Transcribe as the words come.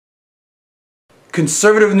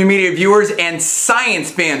Conservative new media viewers and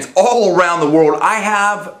science fans all around the world, I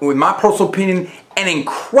have, with my personal opinion, an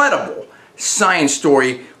incredible science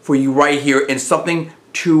story for you right here and something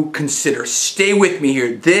to consider. Stay with me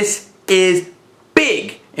here. This is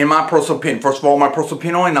big in my personal opinion. First of all, my personal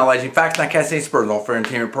opinion only, not alleging facts, not casting any spurs, all for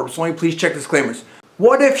entertainment purposes only. Please check disclaimers.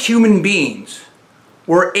 What if human beings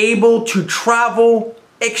were able to travel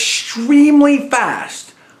extremely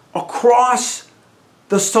fast across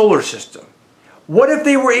the solar system? What if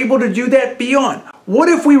they were able to do that beyond? What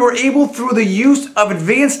if we were able, through the use of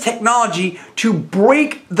advanced technology, to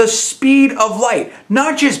break the speed of light?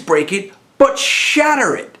 Not just break it, but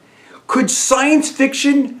shatter it. Could science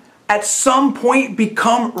fiction at some point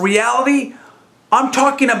become reality? I'm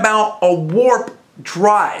talking about a warp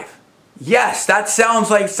drive. Yes, that sounds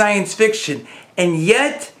like science fiction. And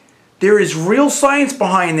yet, there is real science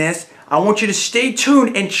behind this. I want you to stay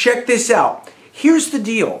tuned and check this out. Here's the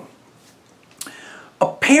deal.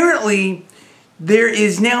 Apparently, there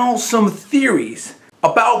is now some theories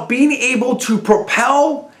about being able to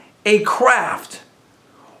propel a craft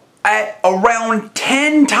at around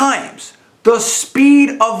 10 times the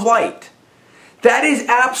speed of light. That is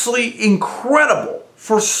absolutely incredible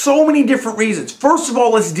for so many different reasons. First of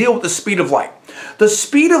all, let's deal with the speed of light. The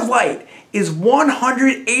speed of light is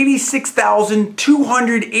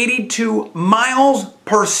 186,282 miles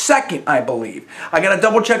per second, I believe. I gotta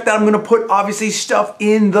double check that. I'm gonna put obviously stuff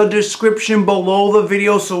in the description below the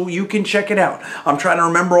video so you can check it out. I'm trying to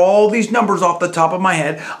remember all these numbers off the top of my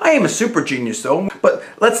head. I am a super genius though, but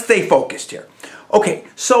let's stay focused here. Okay,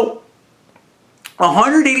 so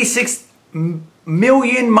 186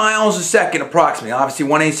 million miles a second approximately, obviously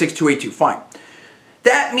 186,282, fine.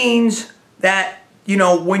 That means that, you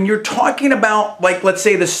know, when you're talking about, like, let's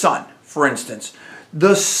say the sun, for instance,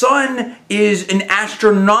 the sun is an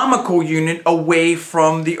astronomical unit away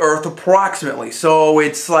from the Earth approximately. So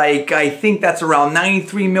it's like, I think that's around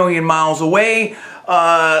 93 million miles away.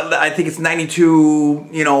 I think it's 92,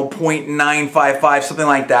 you know, 0.955, something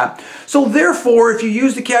like that. So therefore, if you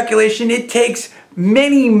use the calculation, it takes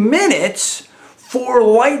many minutes for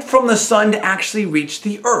light from the sun to actually reach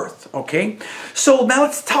the Earth, okay? So now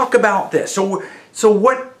let's talk about this. So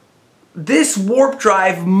what this warp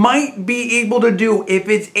drive might be able to do, if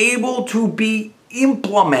it's able to be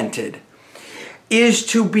implemented, is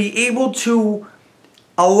to be able to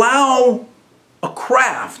allow a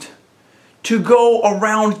craft to go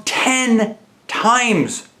around 10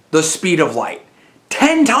 times the speed of light.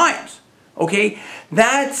 10 times, okay?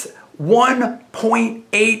 That's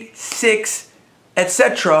 1.86,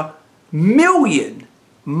 etc. million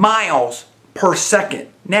miles per second.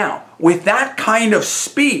 Now, with that kind of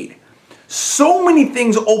speed, so many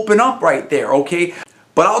things open up right there, okay?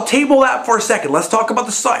 But I'll table that for a second. Let's talk about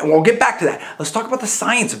the science. We'll get back to that. Let's talk about the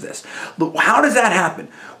science of this. How does that happen?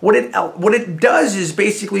 What it does is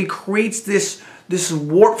basically creates this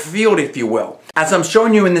warp field, if you will. As I'm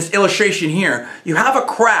showing you in this illustration here, you have a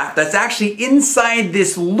craft that's actually inside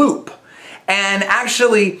this loop. And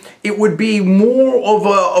actually, it would be more of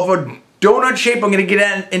a donut shape. I'm going to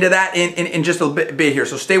get into that in just a bit here,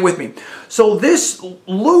 so stay with me. So this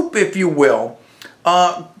loop, if you will,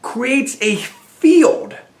 creates a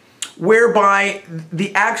field whereby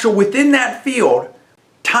the actual, within that field,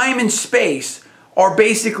 time and space are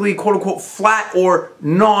basically quote-unquote flat or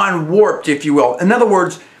non-warped, if you will. In other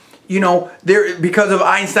words, you know, because of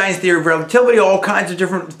Einstein's theory of relativity, all kinds of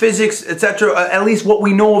different physics, etc., at least what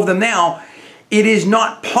we know of them now, it is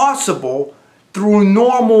not possible through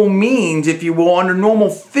normal means, if you will, under normal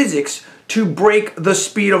physics, to break the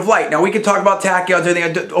speed of light. Now, we can talk about tachyons and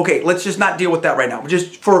everything. Okay, let's just not deal with that right now.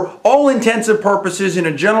 Just for all intents and purposes, in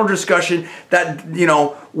a general discussion, that, you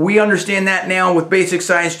know, we understand that now with basic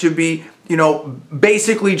science to be, you know,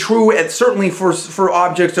 basically true, and certainly for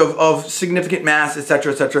objects of significant mass,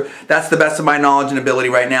 etc., etc. That's the best of my knowledge and ability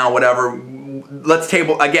right now, whatever. Let's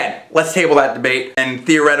table that debate, and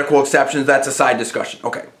theoretical exceptions, that's a side discussion.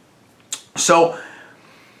 Okay. So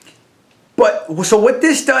what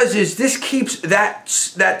this does is this keeps that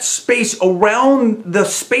space around the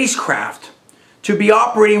spacecraft to be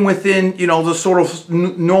operating within, you know, the sort of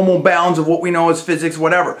normal bounds of what we know as physics,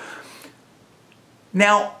 whatever.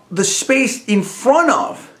 Now, the space in front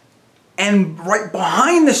of and right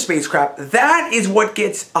behind the spacecraft, that is what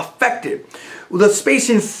gets affected. The space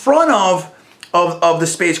in front of the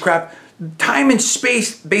spacecraft, time and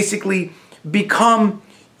space basically become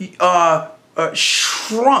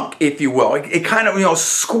shrunk, if you will. It kind of, you know,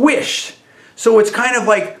 squished. So it's kind of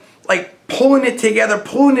like pulling it together,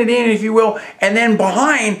 pulling it in, if you will, and then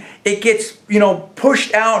behind it gets, you know,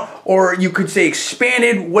 pushed out, or you could say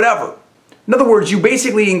expanded, whatever. In other words, you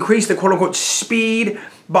basically increase the quote-unquote speed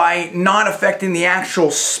by not affecting the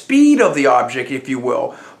actual speed of the object, if you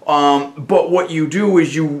will. But what you do is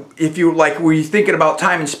if you like, were you thinking about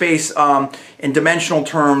time and space in dimensional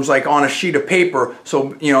terms, like on a sheet of paper?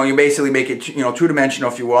 So you basically make it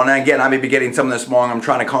two-dimensional, if you will. And again, I may be getting some of this wrong. I'm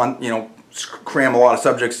trying to cram a lot of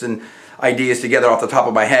subjects and ideas together off the top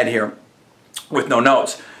of my head here with no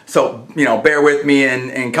notes. So bear with me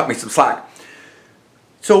and cut me some slack.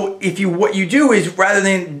 So what you do is, rather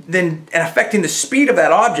than affecting the speed of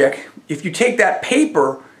that object, if you take that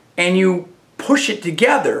paper and you push it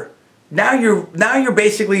together, now you're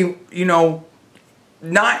basically you're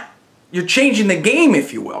changing the game,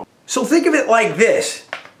 if you will. So think of it like this,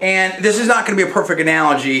 and this is not going to be a perfect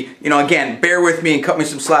analogy. Again, bear with me and cut me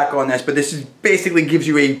some slack on this, but this is basically gives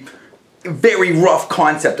you a very rough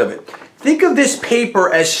concept of it. Think of this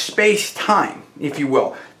paper as space-time, if you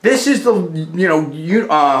will. This is the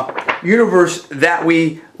universe that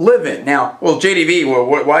we live in. Now, well, JDV,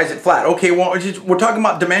 well, why is it flat? Okay, well, we're talking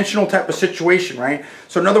about dimensional type of situation, right?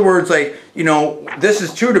 So in other words, like, this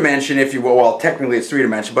is two-dimension, if you will. Well, technically it's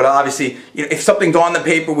three-dimension, but obviously, if something's on the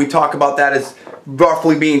paper, we talk about that as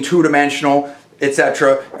roughly being two-dimensional,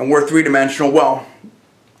 etc., and we're three-dimensional. Well,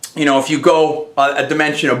 if you go a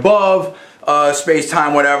dimension above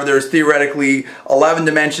space-time, whatever, there's theoretically 11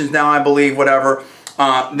 dimensions now, I believe, whatever.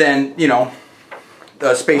 Then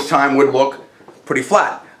the space-time would look pretty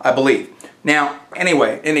flat, I believe. Now,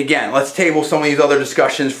 anyway, and again, let's table some of these other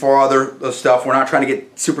discussions for other stuff. We're not trying to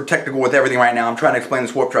get super technical with everything right now. I'm trying to explain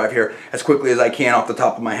this warp drive here as quickly as I can off the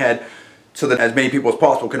top of my head, so that as many people as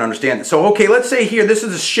possible can understand it. So, okay, let's say here, this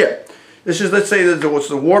is a ship. Let's say that it's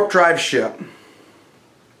the warp drive ship.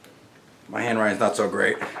 My handwriting's not so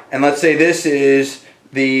great. And let's say this is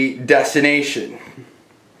the destination.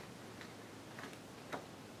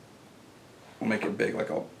 We'll make it big,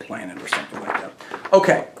 like a planet or something like that.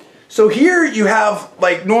 Okay, so here you have,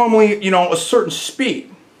 like, normally, a certain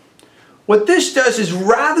speed. What this does is,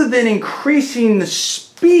 rather than increasing the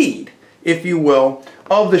speed, if you will,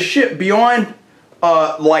 of the ship beyond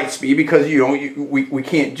light speed, because we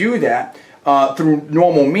can't do that through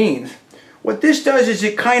normal means, what this does is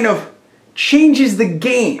it kind of changes the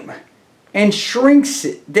game and shrinks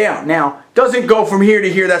it down. Now, doesn't go from here to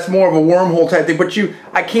here, that's more of a wormhole type thing, but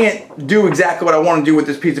I can't do exactly what I want to do with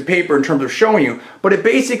this piece of paper in terms of showing you, but it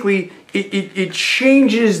basically, it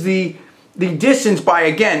changes the distance by,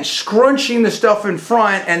 again, scrunching the stuff in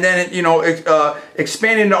front and then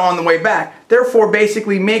expanding it on the way back, therefore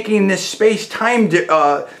basically making this space-time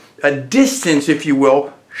a distance, if you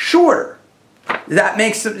will, shorter. That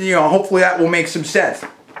makes, hopefully that will make some sense.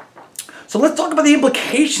 So let's talk about the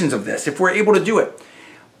implications of this, if we're able to do it.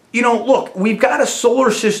 Look, we've got a solar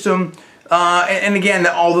system, and again,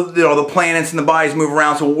 all the planets and the bodies move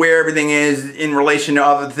around, so where everything is in relation to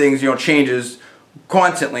other things, changes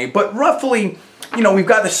constantly. But roughly, we've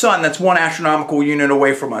got the sun, that's one astronomical unit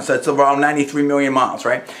away from us. That's around 93 million miles,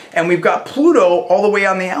 right? And we've got Pluto all the way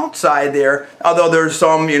on the outside there, although there's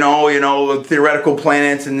some, theoretical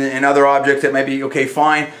planets and other objects that might be, okay,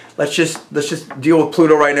 fine. Let's just deal with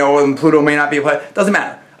Pluto right now, and Pluto may not be a planet. Doesn't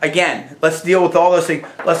matter. Again, let's deal with all those things.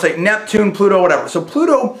 Let's say Neptune, Pluto, whatever. So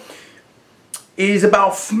Pluto is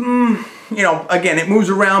about, again, it moves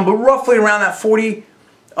around, but roughly around that 40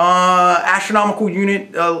 astronomical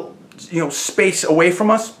unit, space away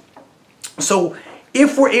from us. So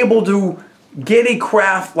if we're able to get a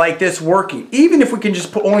craft like this working, even if we can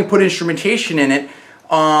just only put instrumentation in it,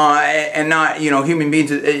 and not, human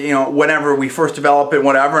beings, whenever we first develop it,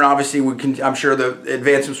 whatever, and obviously I'm sure the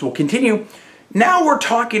advancements will continue. Now we're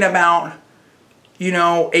talking about,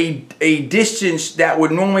 a distance that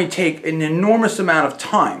would normally take an enormous amount of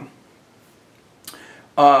time,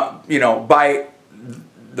 by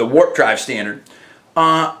the warp drive standard,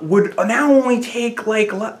 would now only take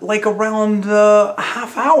like around a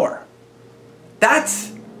half hour.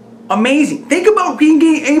 That's amazing. Think about being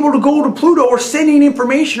able to go to Pluto, or sending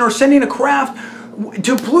information, or sending a craft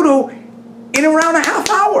to Pluto in around a half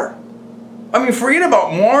hour. I mean, forget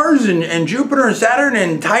about Mars and Jupiter and Saturn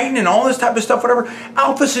and Titan and all this type of stuff, whatever.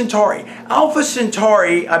 Alpha Centauri. Alpha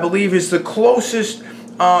Centauri, I believe, is the closest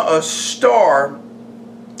star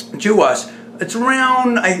to us. It's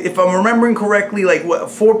around, if I'm remembering correctly, like what,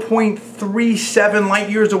 4.37 light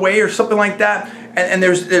years away or something like that. And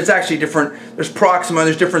there's actually different, there's Proxima,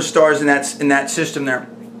 there's different stars in that system there.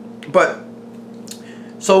 But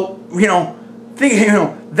so,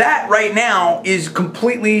 that right now is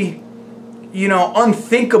completely,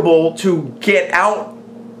 unthinkable to get out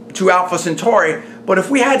to Alpha Centauri. But if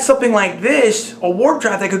we had something like this, a warp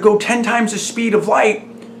drive that could go 10 times the speed of light,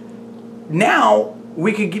 now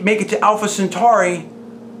we could make it to Alpha Centauri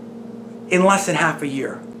in less than half a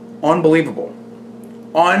year. Unbelievable.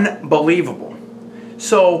 Unbelievable.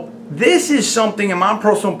 So this is something, in my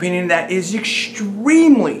personal opinion, that is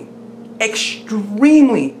extremely,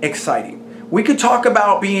 extremely exciting. We could talk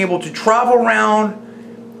about being able to travel around,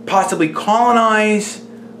 possibly colonize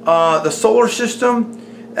the solar system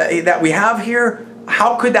that we have here.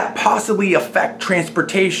 How could that possibly affect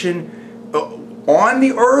transportation on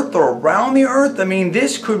the Earth or around the Earth? I mean,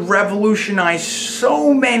 this could revolutionize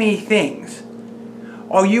so many things.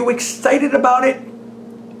 Are you excited about it?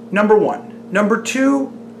 Number one. Number two,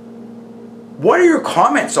 what are your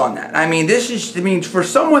comments on that? I mean, for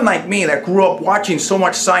someone like me that grew up watching so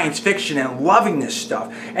much science fiction and loving this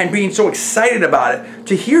stuff and being so excited about it,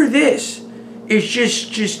 to hear this is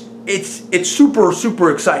it's super,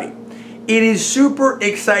 super exciting. It is super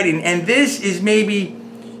exciting, and this is maybe,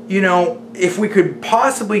 you know, if we could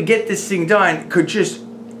possibly get this thing done, could just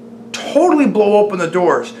totally blow open the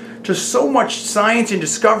doors to so much science and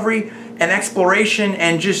discovery and exploration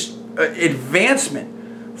and just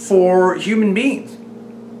advancement for human beings.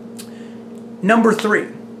 Number three,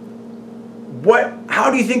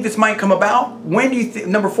 how do you think this might come about? When do you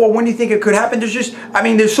number four, when do you think it could happen?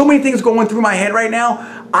 There's so many things going through my head right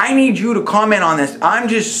now. I need you to comment on this. I'm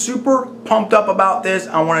just super pumped up about this.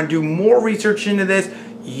 I want to do more research into this.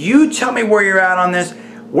 You tell me where you're at on this.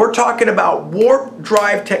 We're talking about warp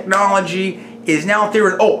drive technology is now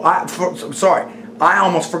theorized. Oh, sorry. I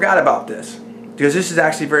almost forgot about this because this is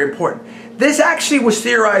actually very important. This actually was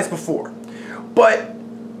theorized before, but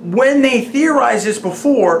when they theorized this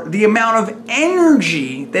before, the amount of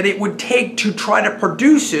energy that it would take to try to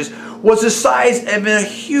produce this was the size of a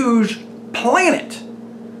huge planet,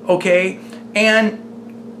 okay?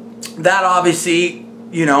 And that obviously,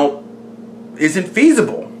 you know, isn't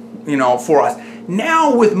feasible, you know, for us.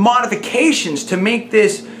 Now with modifications to make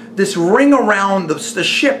this ring around the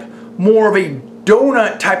ship more of a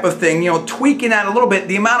donut type of thing, you know, tweaking that a little bit,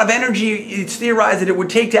 the amount of energy it's theorized that it would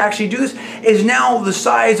take to actually do this is now the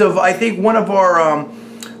size of, I think, one of our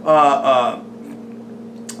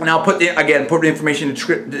and I'll put the information in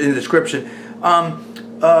the description,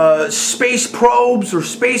 space probes or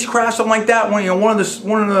spacecraft, something like that.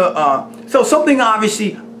 So something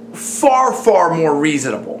obviously far more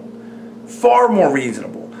reasonable,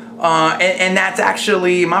 and that's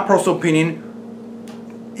actually, in my personal opinion,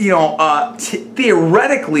 you know,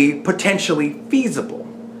 theoretically, potentially feasible.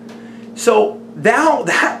 So now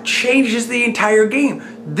that changes the entire game.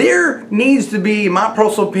 There needs to be, in my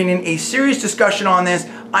personal opinion, a serious discussion on this.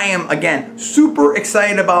 I am, again, super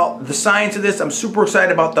excited about the science of this. I'm super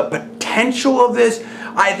excited about the potential of this.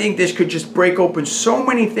 I think this could just break open so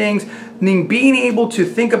many things. I mean, being able to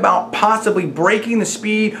think about possibly breaking the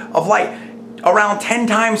speed of light around 10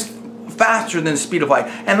 times faster than the speed of light.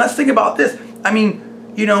 And let's think about this. I mean,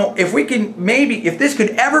 you know, if this could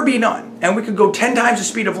ever be done, and we could go 10 times the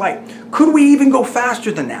speed of light, could we even go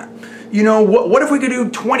faster than that? You know, what if we could do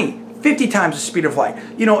 20, 50 times the speed of light?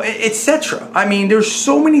 You know, etc. I mean, there's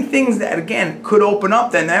so many things that, again, could open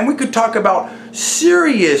up then. And we could talk about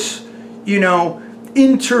serious, you know,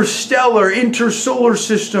 interstellar, intersolar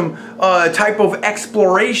system type of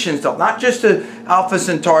exploration stuff. Not just to Alpha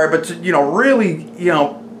Centauri, but to, you know, really, you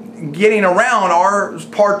know, getting around our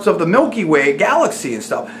parts of the Milky Way galaxy and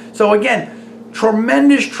stuff. So again,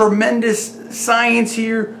 tremendous science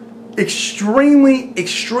here. Extremely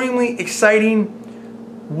exciting.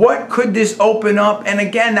 What could this open up? And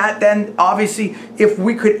again, that then obviously, if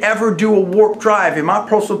we could ever do a warp drive, in my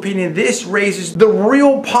personal opinion, this raises the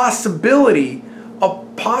real possibility of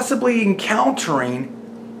possibly encountering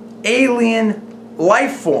alien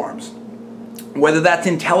life forms. Whether that's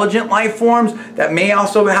intelligent life forms that may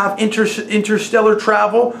also have interstellar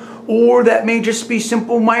travel, or that may just be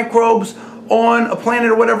simple microbes on a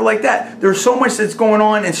planet or whatever like that. There's so much that's going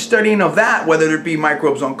on in studying of that, whether it be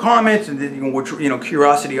microbes on comets, and you know,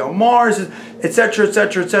 curiosity on Mars, etc.,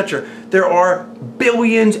 etc., etc. There are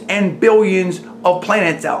billions and billions of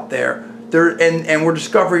planets out there. And we're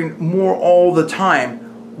discovering more all the time.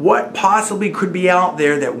 What possibly could be out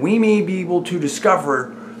there that we may be able to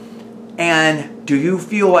discover? And do you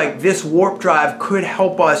feel like this warp drive could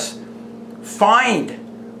help us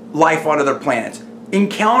find life on other planets,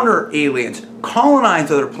 encounter aliens,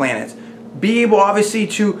 colonize other planets, be able obviously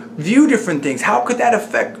to view different things? How could that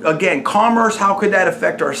affect, again, commerce? How could that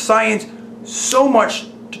affect our science? So much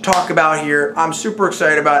to talk about here. I'm super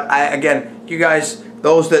excited about it. Again, you guys,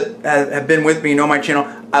 those that have been with me know my channel.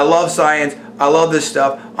 I love science. I love this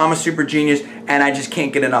stuff. I'm a super genius, and I just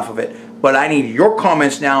can't get enough of it. but I need your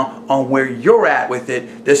comments now on where you're at with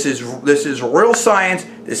it. This is real science.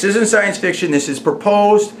 This isn't science fiction. This is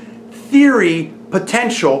proposed theory,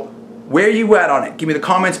 potential. Where you at on it? Give me the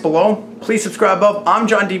comments below. Please subscribe above. I'm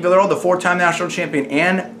John D. Villarreal, the 4-time national champion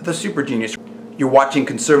and the super genius. You're watching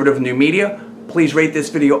Conservative New Media. Please rate this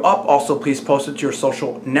video up. Also, please post it to your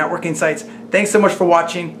social networking sites. Thanks so much for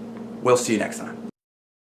watching. We'll see you next time.